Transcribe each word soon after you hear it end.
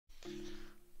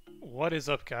What is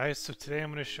up, guys? So today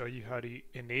I'm going to show you how to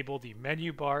enable the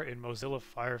menu bar in Mozilla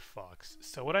Firefox.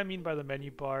 So what I mean by the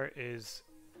menu bar is,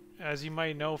 as you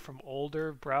might know from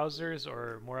older browsers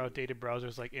or more outdated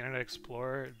browsers like Internet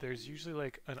Explorer, there's usually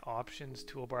like an options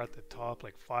toolbar at the top,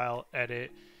 like File,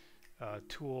 Edit,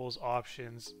 Tools,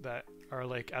 Options that are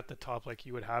like at the top like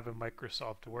you would have in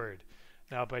Microsoft Word.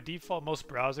 Now by default most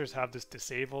browsers have this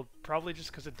disabled, probably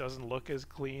just because it doesn't look as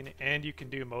clean, and you can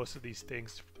do most of these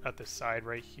things at the side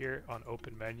right here on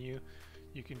open menu.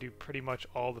 You can do pretty much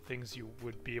all the things you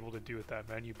would be able to do with that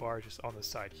menu bar just on the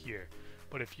side here.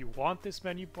 But if you want this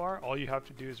menu bar, all you have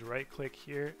to do is right click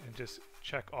here and just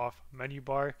check off menu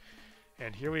bar.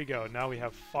 And here we go. Now we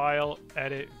have File,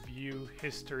 Edit, View,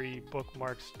 History,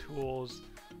 Bookmarks, Tools,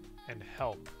 and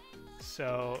Help.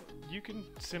 So you can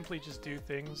simply just do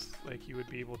things like you would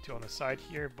be able to on the side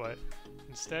here, but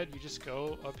instead you just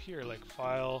go up here like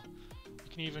File.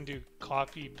 You can even do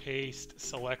copy, paste,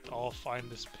 select all, find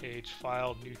this page,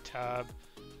 File, new tab,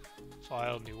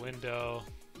 File, new window,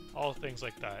 all things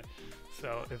like that.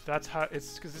 So if that's how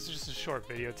it's, because this is just a short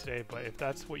video today, but if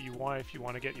that's what you want, if you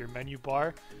want to get your menu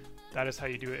bar, that is how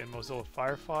you do it in Mozilla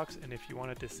Firefox. And if you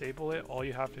want to disable it, all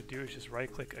you have to do is just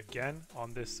right click again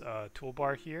on this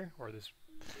toolbar here, or this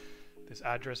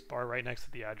address bar right next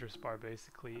to the address bar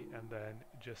basically, and then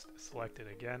just select it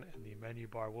again and the menu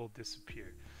bar will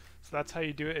disappear. So that's how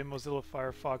you do it in Mozilla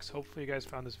Firefox. Hopefully you guys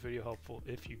found this video helpful.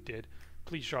 If you did,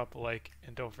 please drop a like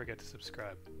and don't forget to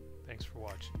subscribe. Thanks for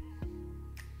watching.